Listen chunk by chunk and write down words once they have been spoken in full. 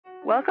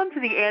Welcome to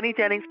the Annie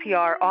Jennings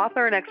PR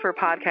Author and Expert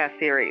Podcast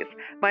Series.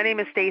 My name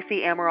is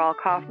Stacey Amaral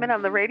Kaufman.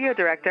 I'm the radio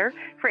director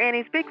for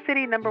Annie's Big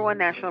City #1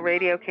 national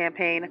radio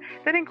campaign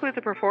that includes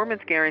a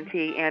performance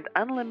guarantee and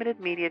unlimited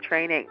media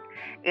training.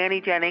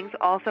 Annie Jennings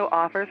also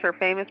offers her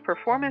famous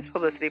performance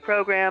publicity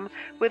program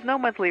with no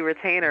monthly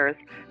retainers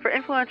for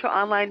influential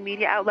online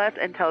media outlets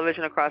and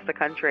television across the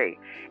country.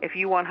 If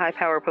you want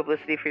high-power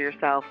publicity for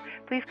yourself,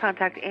 please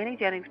contact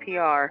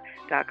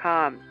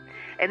AnnieJenningsPR.com.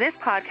 In this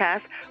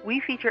podcast, we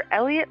feature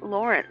Elliot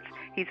Lawrence.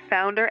 He's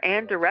founder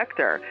and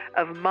director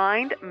of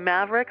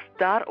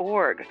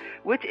MindMavericks.org,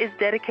 which is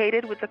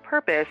dedicated with the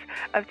purpose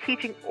of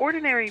teaching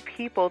ordinary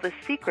people the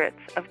secrets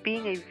of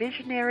being a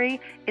visionary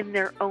in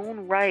their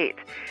own right,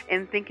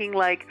 in thinking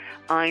like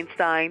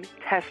Einstein,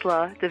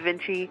 Tesla, Da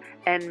Vinci,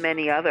 and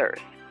many others.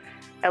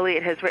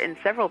 Elliot has written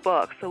several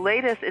books. The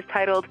latest is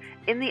titled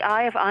In the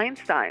Eye of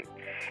Einstein.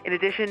 In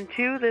addition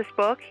to this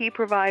book, he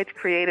provides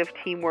creative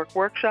teamwork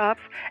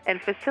workshops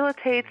and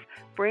facilitates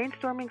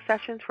brainstorming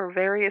sessions for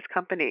various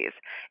companies.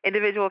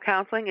 Individual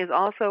counseling is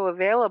also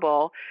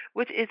available,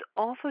 which is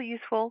also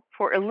useful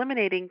for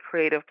eliminating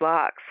creative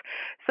blocks.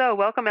 So,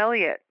 welcome,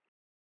 Elliot.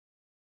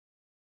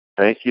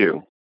 Thank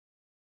you.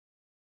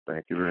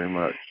 Thank you very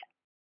much.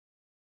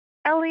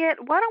 Elliot,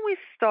 why don't we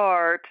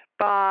start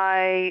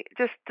by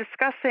just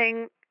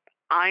discussing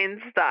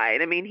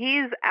Einstein? I mean,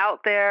 he's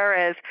out there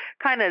as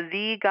kind of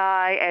the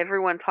guy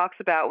everyone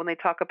talks about when they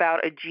talk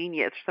about a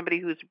genius, somebody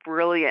who's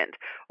brilliant,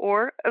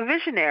 or a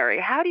visionary.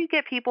 How do you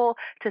get people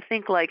to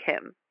think like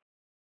him?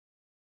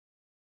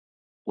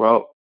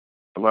 Well,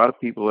 a lot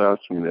of people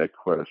ask me that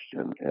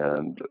question,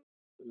 and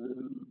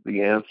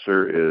the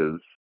answer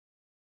is,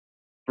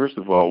 first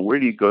of all, where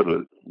do you go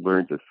to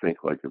learn to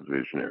think like a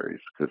visionary?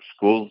 Because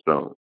schools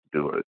don't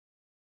do it,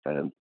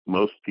 and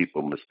most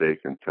people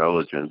mistake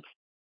intelligence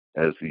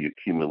as the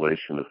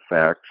accumulation of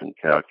facts and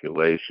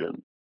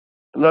calculation.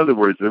 In other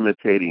words,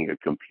 imitating a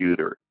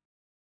computer.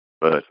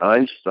 But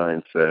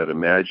Einstein said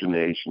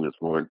imagination is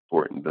more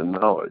important than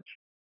knowledge.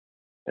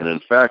 And in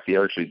fact, he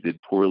actually did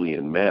poorly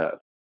in math.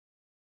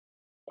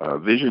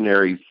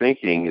 Visionary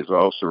thinking is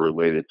also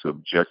related to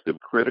objective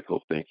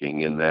critical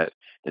thinking in that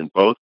in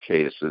both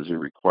cases it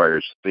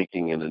requires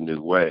thinking in a new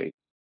way.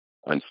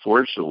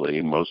 Unfortunately,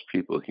 most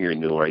people hear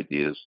new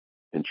ideas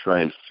and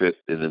try and fit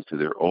it into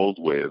their old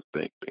way of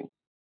thinking.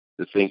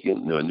 To think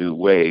in a new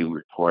way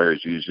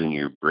requires using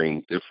your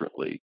brain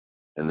differently,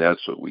 and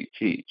that's what we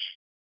teach.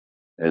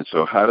 And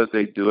so how did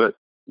they do it?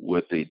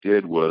 What they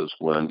did was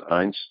when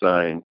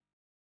Einstein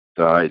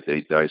died,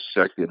 they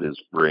dissected his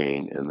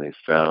brain and they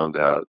found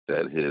out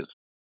that his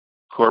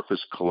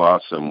corpus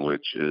callosum,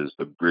 which is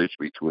the bridge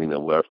between the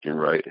left and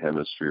right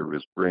hemisphere of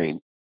his brain,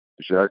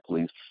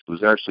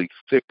 was actually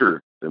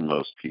thicker than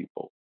most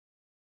people.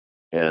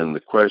 And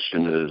the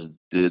question is,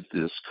 did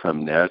this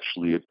come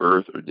naturally at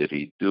birth or did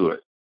he do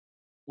it?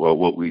 Well,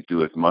 what we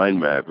do at Mind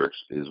Mavericks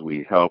is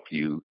we help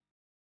you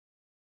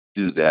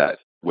do that,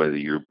 whether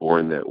you're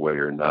born that way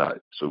or not.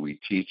 So we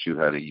teach you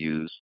how to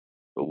use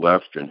the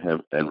left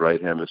and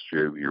right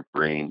hemisphere of your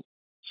brain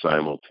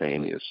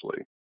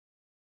simultaneously.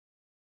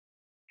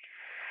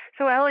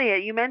 So,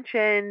 Elliot, you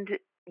mentioned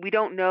we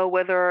don't know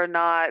whether or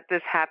not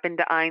this happened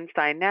to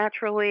Einstein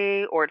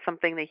naturally or it's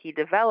something that he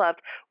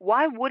developed.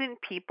 Why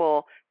wouldn't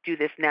people do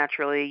this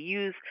naturally,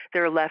 use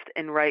their left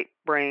and right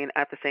brain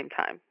at the same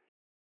time?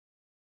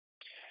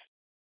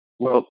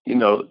 Well,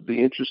 the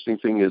interesting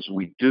thing is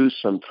we do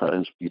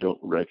sometimes, we don't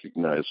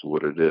recognize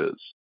what it is.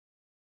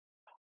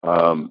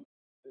 Um,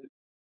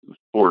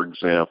 for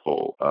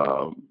example,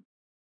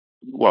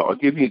 well, I'll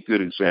give you a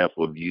good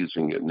example of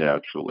using it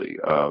naturally.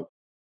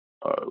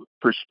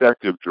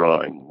 Perspective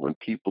drawing. When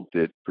people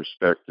did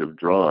perspective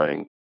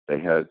drawing, they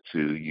had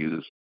to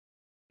use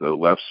the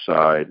left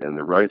side and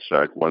the right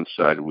side. One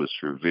side was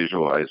for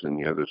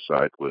visualizing, the other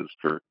side was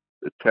for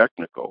the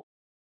technical.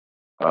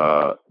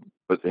 Uh,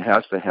 but it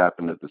has to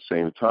happen at the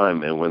same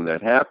time. And when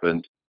that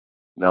happened,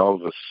 now all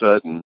of a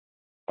sudden,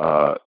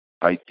 uh,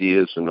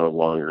 ideas are no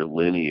longer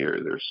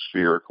linear; they're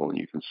spherical, and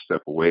you can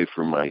step away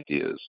from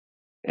ideas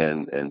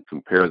and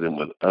compare them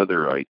with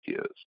other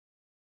ideas.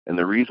 And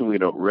the reason we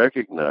don't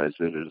recognize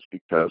it is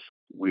because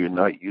we're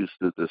not used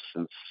to the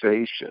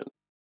sensation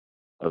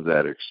of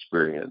that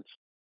experience.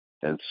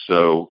 And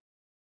so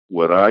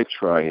what I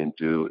try and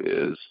do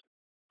is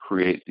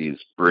create these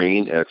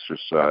brain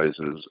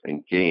exercises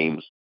and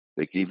games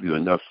that give you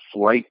enough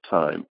flight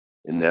time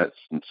in that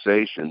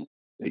sensation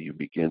that you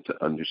begin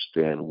to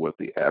understand what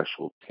the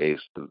actual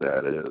taste of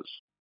that is.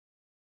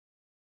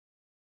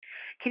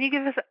 Can you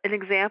give us an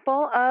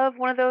example of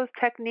one of those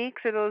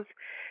techniques or those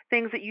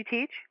things that you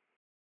teach?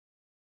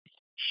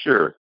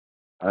 Sure,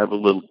 I have a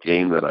little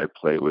game that I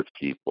play with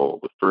people.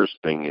 The first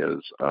thing is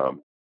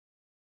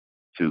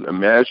to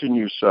imagine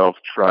yourself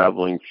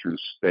traveling through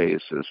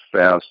space as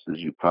fast as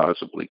you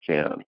possibly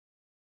can.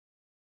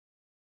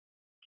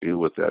 Feel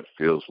what that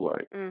feels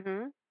like.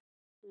 Mhm.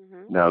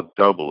 Mhm. Now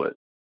double it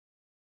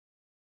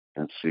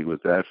and see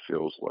what that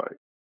feels like.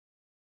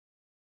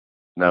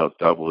 Now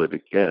double it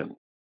again.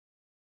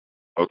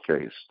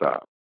 Okay,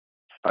 stop.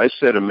 I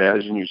said,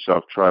 imagine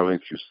yourself traveling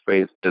through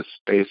space as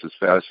fast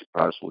as you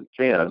possibly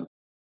can.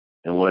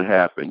 And what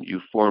happened?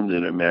 You formed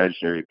an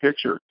imaginary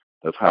picture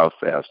of how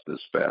fast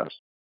is fast.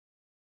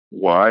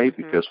 Why?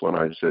 Mm-hmm. Because when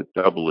I said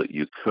double it,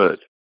 you could.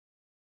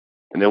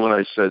 And then when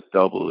I said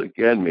double it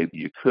again, maybe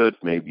you could,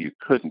 maybe you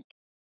couldn't.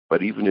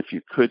 But even if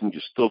you couldn't, you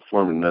still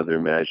formed another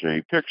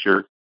imaginary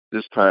picture.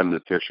 This time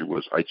the picture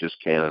was, I just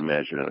can't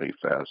imagine any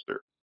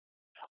faster.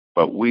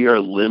 But we are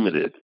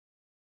limited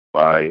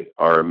by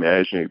our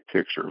imaginary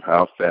picture of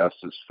how fast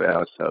is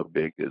fast, how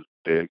big is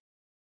big.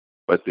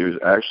 But there's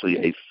actually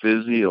a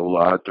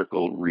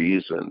physiological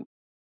reason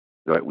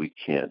that we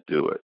can't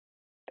do it.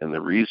 And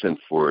the reason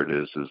for it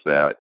is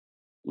that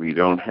we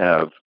don't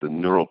have the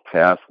neural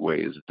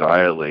pathways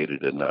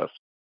dilated enough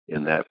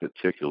in that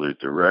particular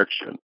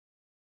direction.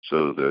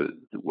 So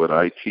what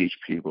I teach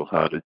people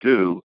how to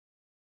do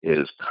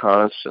is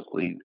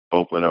constantly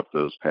open up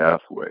those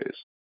pathways,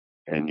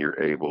 and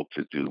you're able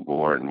to do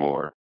more and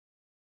more.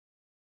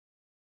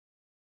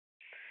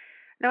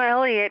 Now,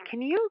 Elliot,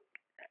 can you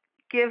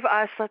give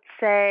us, let's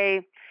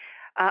say,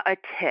 a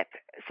tip,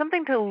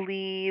 something to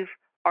leave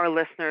our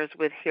listeners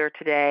with here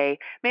today,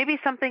 maybe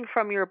something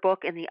from your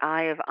book, In the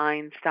Eye of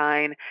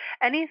Einstein,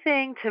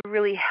 anything to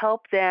really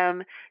help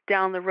them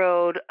down the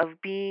road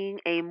of being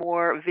a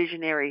more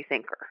visionary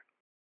thinker?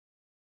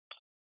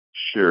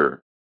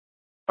 Sure.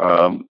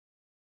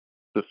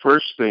 The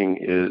first thing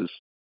is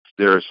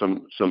there are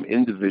some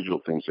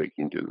individual things that you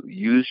can do.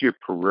 Use your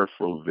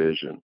peripheral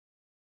vision.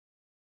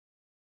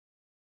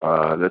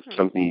 That's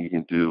something you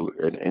can do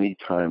at any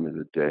time of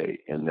the day,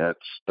 and that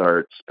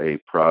starts a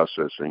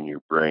process in your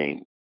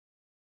brain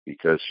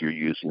because you're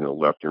using the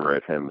left and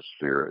right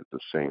hemisphere at the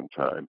same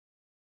time.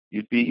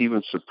 You'd be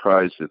even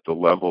surprised at the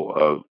level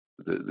of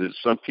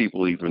some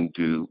people even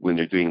do when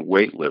they're doing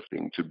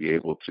weightlifting to be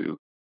able to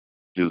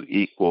do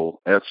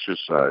equal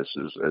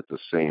exercises at the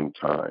same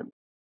time.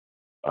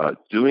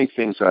 Doing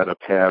things out of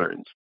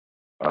patterns.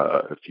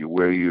 If you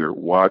wear your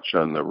watch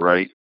on the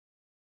right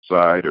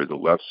side or the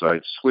left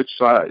side, switch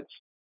sides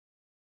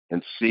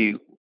and see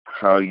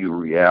how you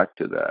react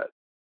to that.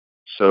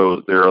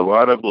 So there are a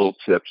lot of little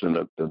tips,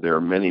 and there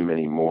are many,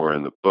 many more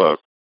in the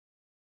book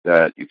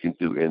that you can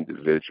do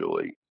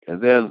individually.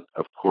 And then,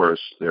 of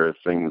course, there are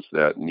things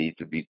that need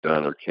to be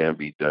done or can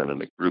be done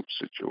in a group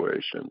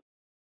situation.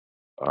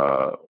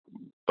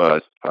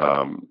 But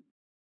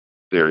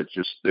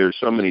there's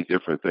so many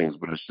different things,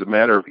 but it's a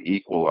matter of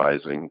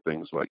equalizing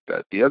things like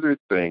that. The other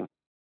thing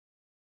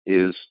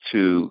is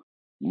to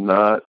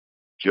not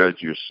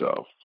judge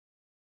yourself.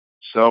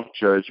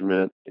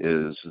 Self-judgment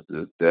is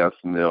the death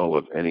knell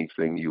of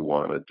anything you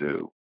want to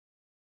do.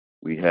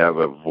 We have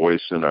a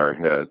voice in our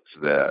heads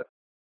that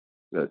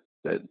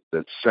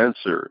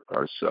censor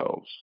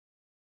ourselves.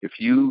 If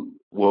you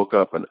woke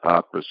up an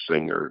opera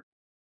singer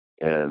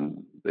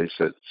and they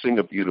said, sing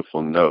a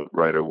beautiful note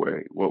right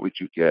away, what would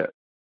you get?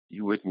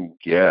 You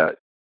wouldn't get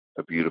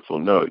a beautiful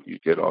note.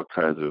 You'd get all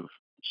kinds of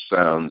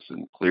sounds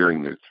and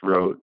clearing their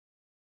throat.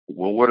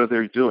 Well, what are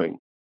they doing?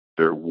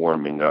 They're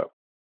warming up.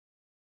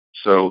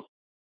 So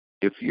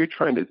if you're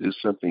trying to do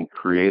something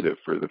creative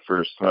for the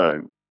first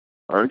time,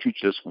 aren't you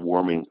just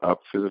warming up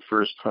for the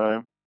first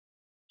time?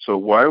 So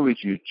why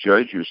would you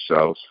judge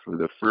yourselves for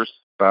the first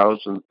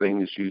 1,000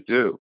 things you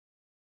do?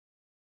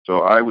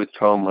 So I would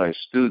tell my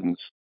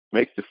students,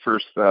 make the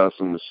first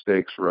 1,000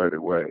 mistakes right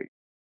away.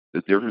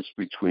 The difference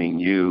between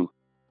you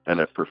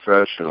and a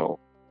professional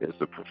is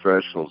the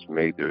professionals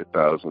made their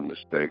 1,000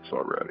 mistakes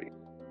already.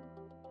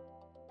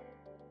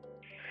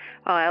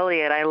 Oh,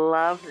 Elliot, I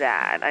love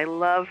that. I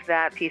love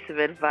that piece of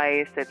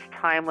advice. It's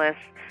timeless.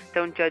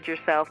 Don't judge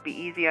yourself. Be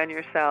easy on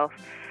yourself.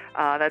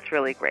 That's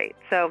really great.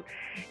 So,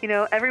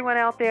 everyone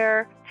out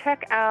there,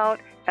 check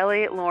out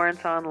Elliot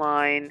Lawrence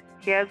online.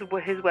 He has his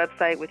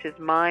website, which is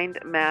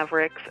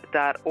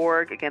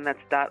mindmavericks.org. Again,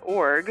 that's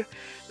 .org,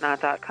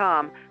 not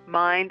 .com.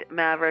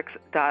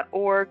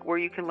 Mindmavericks.org, where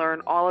you can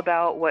learn all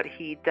about what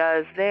he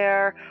does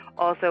there.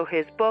 Also,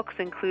 his books,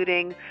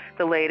 including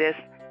the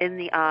latest, In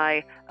the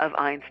Eye of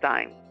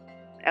Einstein.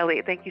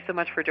 Elliot, thank you so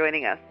much for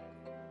joining us.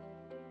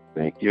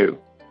 Thank you.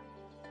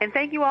 And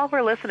thank you all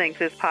for listening to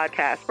this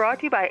podcast, brought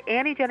to you by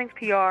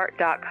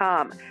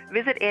AnnieJenningsPR.com.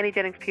 Visit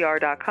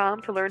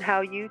AnnieJenningsPR.com to learn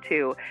how you,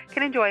 too,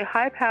 can enjoy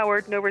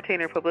high-powered,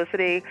 no-retainer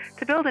publicity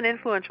to build an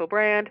influential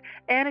brand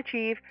and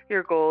achieve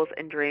your goals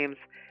and dreams.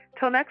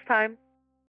 Till next time.